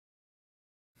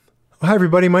Hi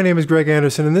everybody, my name is Greg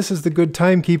Anderson and this is the Good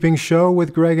Timekeeping Show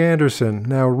with Greg Anderson.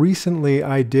 Now recently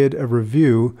I did a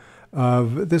review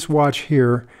of this watch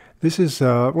here. This is,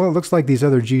 well, it looks like these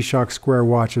other G-Shock Square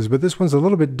watches, but this one's a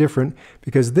little bit different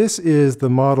because this is the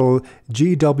model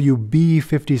GWB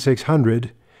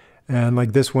 5600, and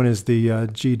like this one is the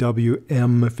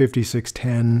GWM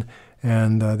 5610,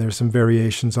 and there's some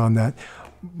variations on that.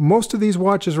 Most of these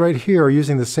watches right here are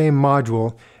using the same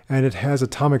module, and it has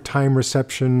atomic time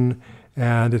reception,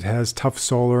 and it has tough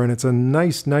solar, and it's a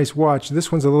nice watch.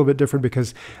 This one's a little bit different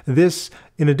because this,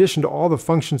 in addition to all the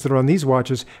functions that are on these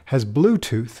watches, has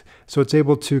Bluetooth, so it's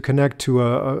able to connect to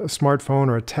a smartphone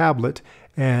or a tablet,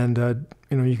 and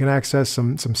you can access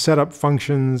some setup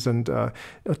functions and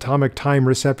atomic time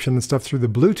reception and stuff through the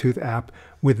Bluetooth app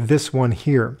with this one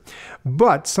here.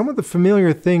 But some of the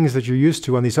familiar things that you're used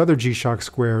to on these other G-Shock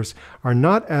Squares are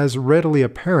not as readily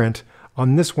apparent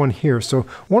on this one here. So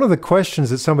one of the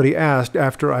questions that somebody asked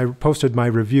after I posted my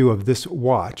review of this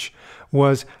watch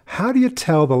was, how do you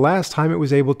tell the last time it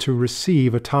was able to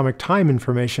receive atomic time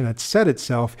information that set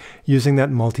itself using that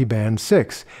Multiband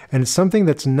 6? And it's something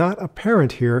that's not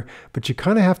apparent here, but you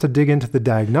kind of have to dig into the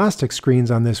diagnostic screens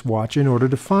on this watch in order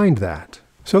to find that.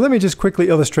 So let me just quickly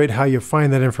illustrate how you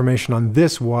find that information on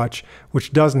this watch,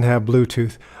 which doesn't have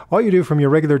Bluetooth. All you do from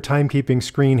your regular timekeeping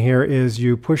screen here is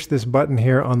you push this button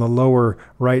here on the lower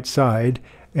right side,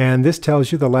 and this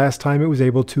tells you the last time it was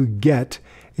able to get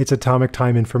its atomic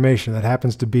time information. That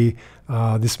happens to be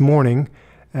this morning,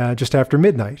 just after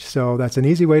midnight. So that's an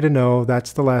easy way to know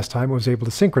that's the last time it was able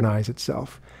to synchronize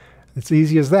itself. It's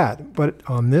easy as that. But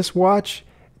on this watch,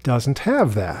 it doesn't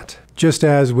have that. Just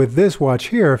as with this watch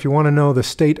here, if you want to know the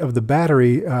state of the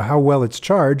battery, how well it's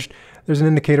charged, there's an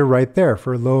indicator right there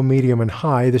for low, medium, and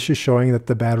high. This is showing that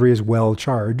the battery is well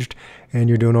charged and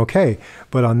you're doing okay.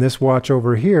 But on this watch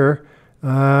over here,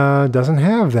 doesn't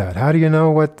have that. How do you know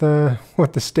what the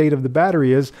state of the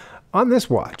battery is on this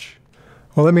watch?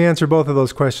 Well, let me answer both of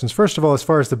those questions. First of all, as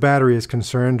far as the battery is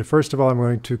concerned, first of all, I'm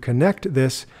going to connect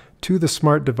this to the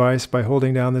smart device by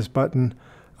holding down this button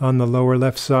on the lower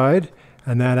left side,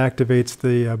 and that activates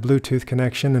the Bluetooth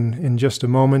connection. And in just a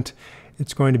moment,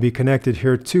 it's going to be connected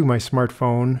here to my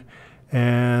smartphone.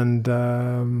 And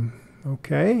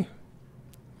okay.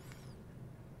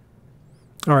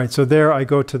 All right, so there I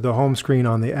go to the home screen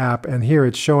on the app, and here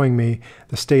it's showing me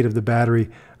the state of the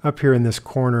battery up here in this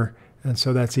corner. And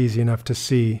so that's easy enough to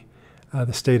see.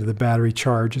 The state of the battery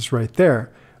charge is right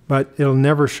there. But it'll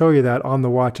never show you that on the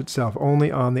watch itself,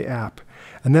 only on the app.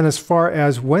 And then as far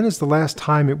as when is the last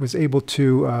time it was able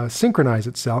to synchronize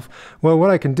itself, well, what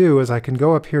I can do is I can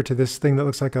go up here to this thing that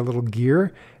looks like a little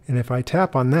gear, and if I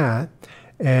tap on that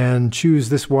and choose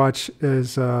this watch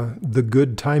as the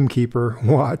Good Timekeeper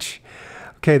watch,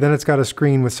 okay, then it's got a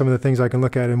screen with some of the things I can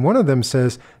look at, and one of them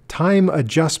says time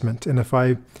adjustment. And if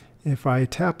I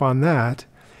tap on that,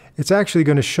 it's actually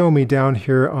going to show me down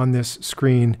here on this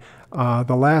screen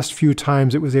the last few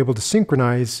times it was able to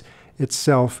synchronize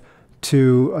itself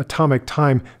to atomic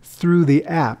time through the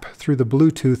app, through the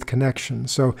Bluetooth connection.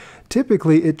 So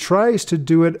typically it tries to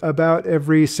do it about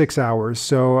every 6 hours.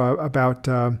 So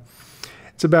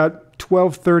it's about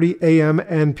 12:30 a.m.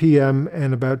 and p.m.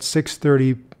 and about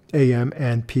 6:30 a.m.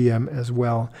 and p.m. as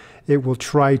well. It will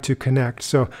try to connect.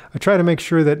 So I try to make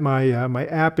sure that my my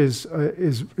app is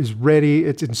ready.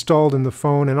 It's installed in the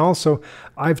phone, and also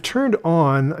I've turned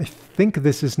on. I think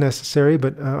this is necessary,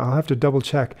 but I'll have to double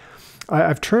check.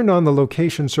 I've turned on the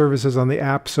location services on the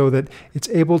app so that it's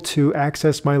able to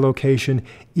access my location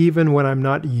even when I'm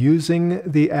not using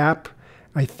the app.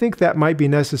 I think that might be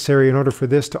necessary in order for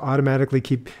this to automatically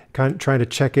keep trying to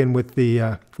check in with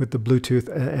the Bluetooth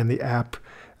and the app.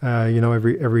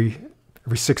 Every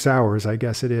 6 hours, I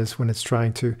guess it is, when it's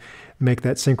trying to make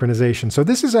that synchronization. So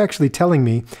this is actually telling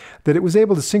me that it was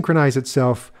able to synchronize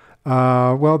itself.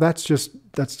 Well, that's just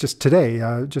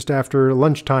today, just after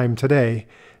lunchtime today.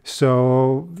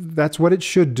 So that's what it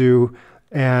should do.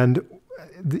 And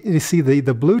you see,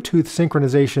 the Bluetooth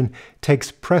synchronization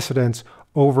takes precedence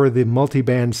over the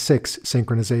Multiband 6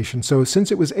 synchronization. So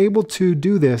since it was able to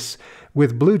do this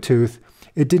with Bluetooth,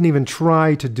 it didn't even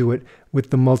try to do it with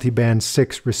the Multiband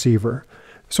 6 receiver.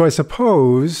 So I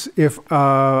suppose if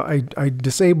I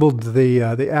disabled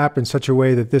the app in such a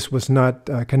way that this was not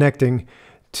connecting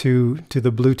to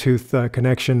the Bluetooth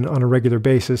connection on a regular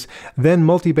basis, then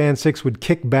Multiband 6 would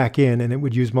kick back in and it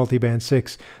would use Multiband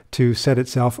 6 to set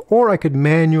itself. Or I could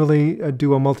manually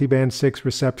do a Multiband 6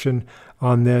 reception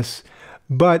on this.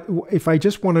 But if I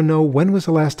just want to know when was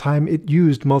the last time it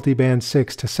used Multiband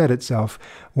 6 to set itself,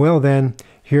 well then,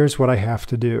 here's what I have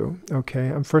to do.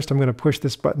 Okay, first I'm going to push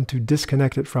this button to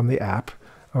disconnect it from the app.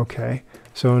 Okay,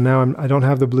 so now I don't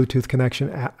have the Bluetooth connection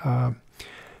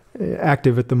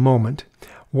active at the moment.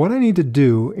 What I need to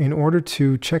do in order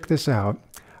to check this out,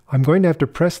 I'm going to have to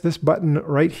press this button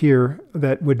right here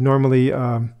that would normally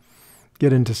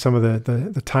get into some of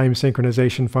the time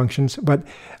synchronization functions, but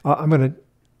I'm going to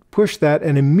push that,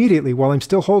 and immediately while I'm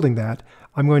still holding that,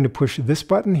 I'm going to push this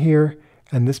button here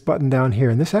and this button down here,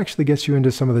 and this actually gets you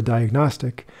into some of the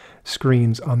diagnostic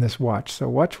screens on this watch. So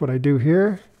watch what I do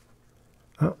here.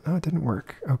 Oh, no, it didn't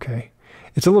work. Okay.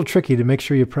 It's a little tricky to make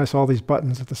sure you press all these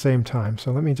buttons at the same time.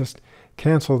 So let me just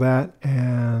cancel that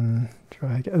and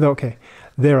try again. Okay,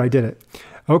 there, I did it.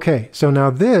 Okay, so now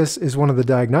this is one of the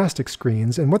diagnostic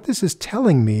screens, and what this is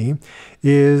telling me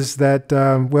is that,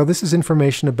 well, this is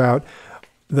information about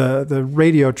the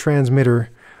radio transmitter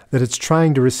that it's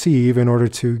trying to receive in order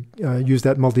to use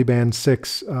that multiband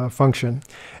 6 function.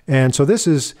 And so this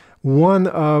is one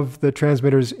of the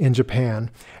transmitters in Japan.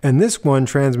 And this one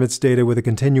transmits data with a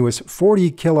continuous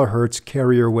 40 kilohertz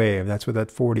carrier wave. That's what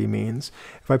that 40 means.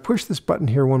 If I push this button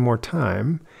here one more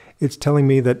time, it's telling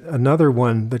me that another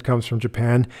one that comes from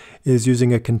Japan is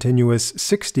using a continuous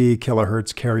 60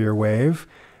 kilohertz carrier wave.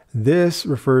 This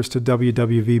refers to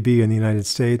WWVB in the United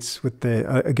States with,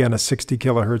 again, a 60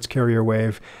 kilohertz carrier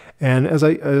wave. And as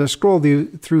I scroll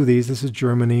through these, this is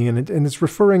Germany, and it's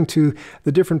referring to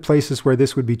the different places where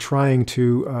this would be trying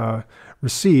to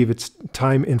receive its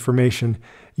time information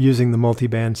using the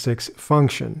multiband 6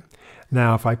 function.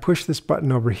 Now, if I push this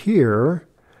button over here,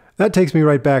 that takes me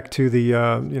right back to the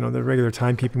the regular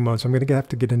timekeeping mode. So I'm going to have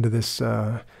to get into this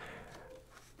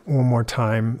one more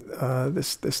time,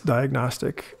 this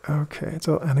diagnostic. Okay,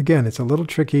 and again, it's a little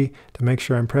tricky to make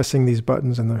sure I'm pressing these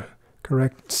buttons in the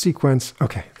correct sequence.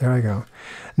 Okay, there I go.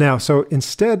 Now, so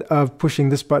instead of pushing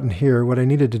this button here, what I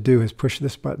needed to do is push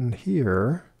this button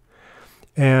here.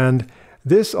 And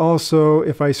this also,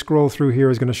 if I scroll through here,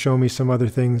 is going to show me some other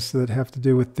things that have to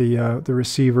do with the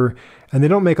receiver, and they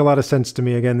don't make a lot of sense to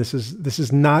me. Again, this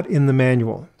is not in the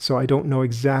manual, so I don't know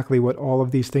exactly what all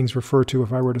of these things refer to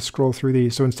if I were to scroll through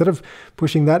these. So instead of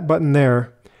pushing that button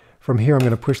there, from here I'm going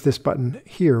to push this button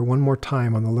here one more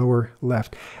time on the lower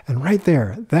left, and right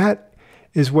there, that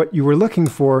is what you were looking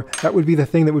for. That would be the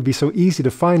thing that would be so easy to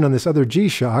find on this other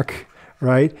G-Shock,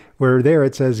 right? Where there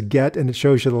it says get, and it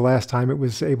shows you the last time it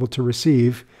was able to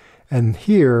receive. And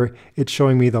here it's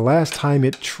showing me the last time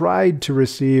it tried to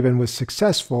receive and was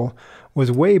successful was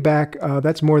way back,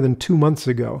 that's more than 2 months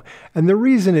ago. And the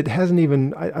reason it hasn't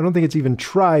even, I don't think it's even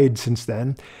tried since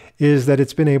then, is that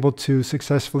it's been able to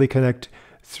successfully connect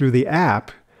through the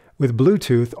app with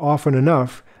Bluetooth often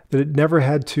enough that it never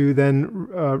had to then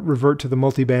revert to the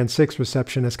multiband 6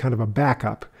 reception as kind of a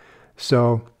backup.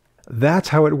 So that's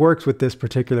how it works with this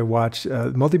particular watch.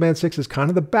 Multiband 6 is kind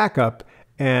of the backup,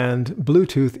 and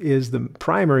Bluetooth is the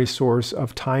primary source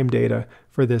of time data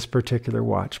for this particular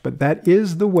watch. But that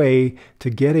is the way to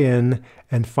get in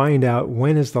and find out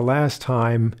when is the last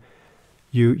time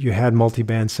you had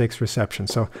multiband 6 reception.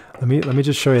 So let me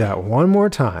just show you that one more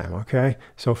time, okay?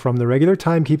 So from the regular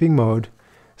timekeeping mode,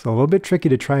 it's a little bit tricky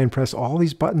to try and press all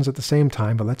these buttons at the same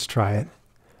time, but let's try it.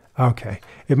 Okay,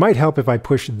 it might help if I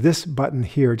push this button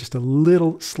here just a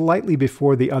little slightly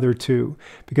before the other two,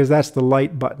 because that's the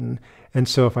light button. And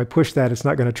so if I push that, it's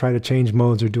not going to try to change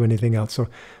modes or do anything else. So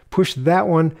push that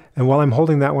one, and while I'm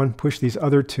holding that one, push these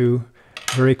other two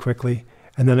very quickly.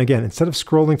 And then again, instead of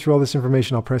scrolling through all this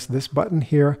information, I'll press this button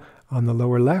here on the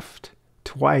lower left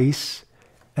twice,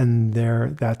 and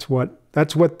there, that's what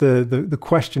the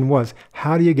question was.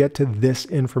 How do you get to this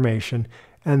information?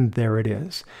 And there it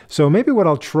is. So maybe what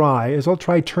I'll try is I'll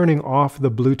try turning off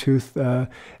the Bluetooth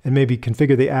and maybe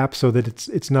configure the app so that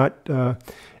it's not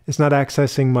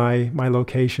accessing my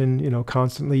location,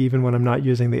 constantly, even when I'm not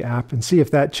using the app, and see if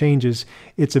that changes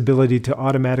its ability to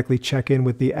automatically check in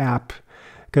with the app.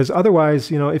 Because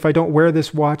otherwise, if I don't wear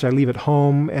this watch, I leave it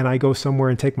home and I go somewhere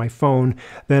and take my phone,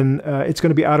 then it's going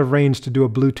to be out of range to do a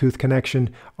Bluetooth connection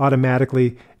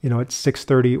automatically, at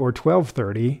 6:30 or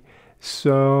 12:30.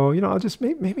 So, I'll just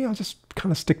maybe I'll just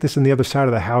kind of stick this in the other side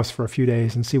of the house for a few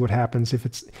days and see what happens if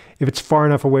it's far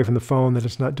enough away from the phone that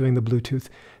it's not doing the Bluetooth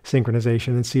synchronization,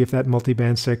 and see if that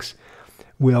multiband 6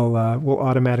 will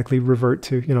automatically revert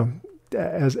to,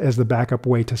 as the backup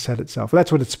way to set itself.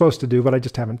 That's what it's supposed to do, but I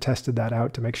just haven't tested that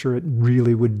out to make sure it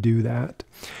really would do that.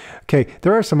 Okay,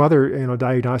 there are some other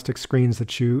diagnostic screens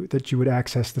that you would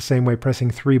access the same way, pressing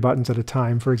 3 buttons at a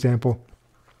time. For example,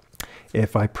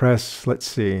 if I press, let's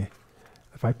see,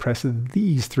 if I press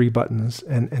these 3 buttons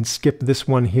and skip this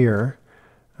one here,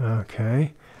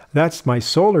 okay, That's my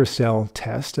solar cell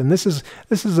test, and this is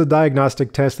a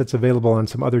diagnostic test that's available on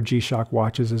some other G-Shock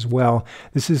watches as well.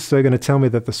 This is going to tell me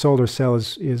that the solar cell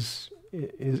is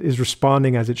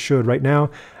responding as it should. Right now,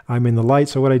 I'm in the light,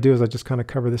 so what I do is I just kind of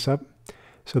cover this up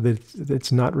so that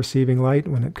it's not receiving light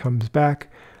when it comes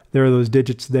back. There are those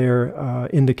digits there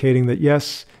indicating that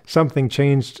yes, something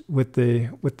changed with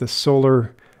the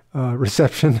solar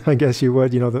reception, I guess you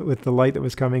would, with the light that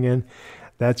was coming in.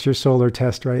 That's your solar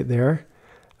test right there.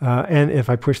 And if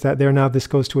I push that there now, this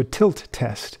goes to a tilt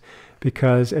test,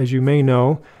 because as you may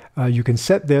know, you can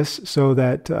set this so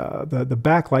that the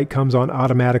backlight comes on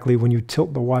automatically when you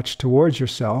tilt the watch towards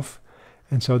yourself.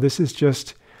 And so this is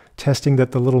just testing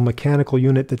that the little mechanical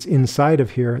unit that's inside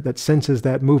of here that senses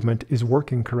that movement is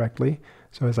working correctly.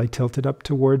 So as I tilt it up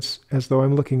towards as though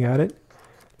I'm looking at it,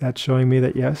 that's showing me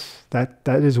that yes, that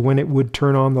is when it would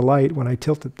turn on the light when I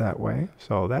tilt it that way.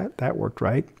 So that worked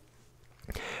right.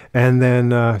 And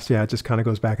then, so yeah, it just kind of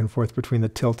goes back and forth between the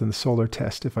tilt and the solar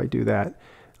test if I do that.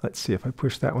 Let's see if I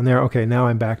push that one there. Okay, now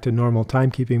I'm back to normal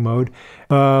timekeeping mode.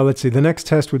 Let's see, the next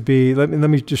test would be, let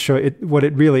me just show it. What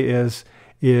it really is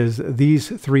these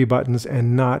three buttons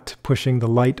and not pushing the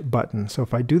light button. So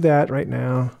if I do that right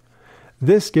now,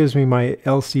 this gives me my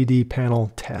LCD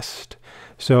panel test.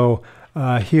 So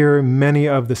here, many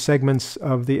of the segments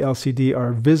of the LCD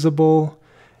are visible.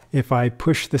 If I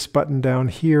push this button down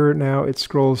here now, it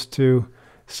scrolls to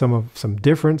some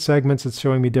different segments. It's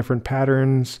showing me different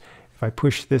patterns. If I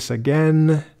push this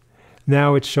again,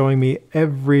 now it's showing me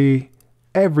every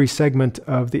segment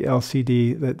of the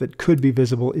LCD that could be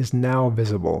visible is now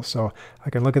visible. So I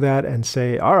can look at that and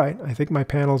say, all right, I think my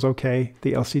panel's okay,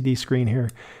 the LCD screen here,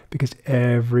 because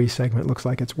every segment looks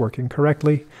like it's working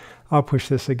correctly. I'll push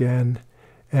this again,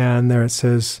 and there it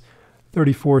says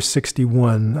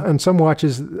 3461. On some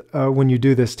watches, when you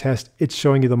do this test, it's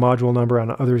showing you the module number.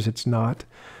 On others, it's not.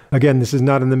 Again, this is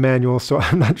not in the manual, so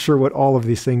I'm not sure what all of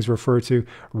these things refer to.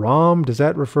 ROM, does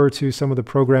that refer to some of the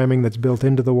programming that's built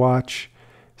into the watch?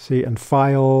 See, and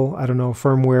file, I don't know,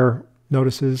 firmware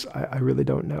notices. I really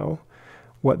don't know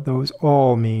what those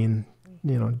all mean.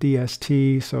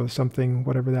 DST, so something,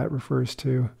 whatever that refers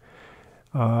to.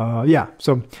 Yeah,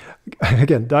 so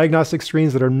again, diagnostic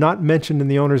screens that are not mentioned in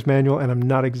the owner's manual, and I'm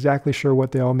not exactly sure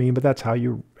what they all mean, but that's how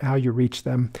you reach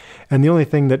them. And the only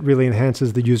thing that really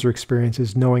enhances the user experience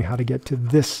is knowing how to get to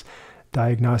this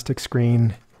diagnostic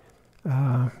screen.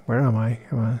 Where am I?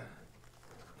 Come on.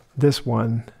 This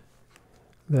one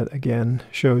that again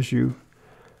shows you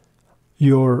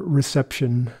your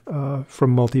reception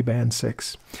from Multiband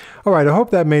 6. All right, I hope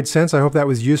that made sense. I hope that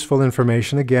was useful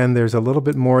information. Again, there's a little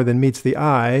bit more than meets the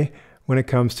eye when it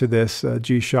comes to this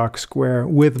G-Shock Square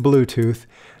with Bluetooth.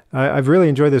 I've really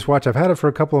enjoyed this watch. I've had it for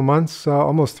a couple of months,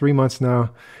 almost 3 months now.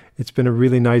 It's been a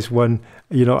really nice one.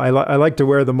 I like to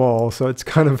wear them all, so it's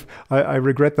kind of, I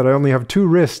regret that I only have 2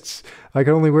 wrists. I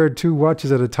can only wear 2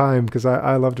 watches at a time because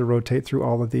I love to rotate through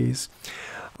all of these.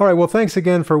 All right, well, thanks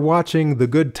again for watching The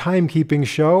Good Timekeeping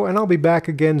Show, and I'll be back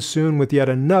again soon with yet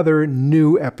another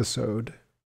new episode.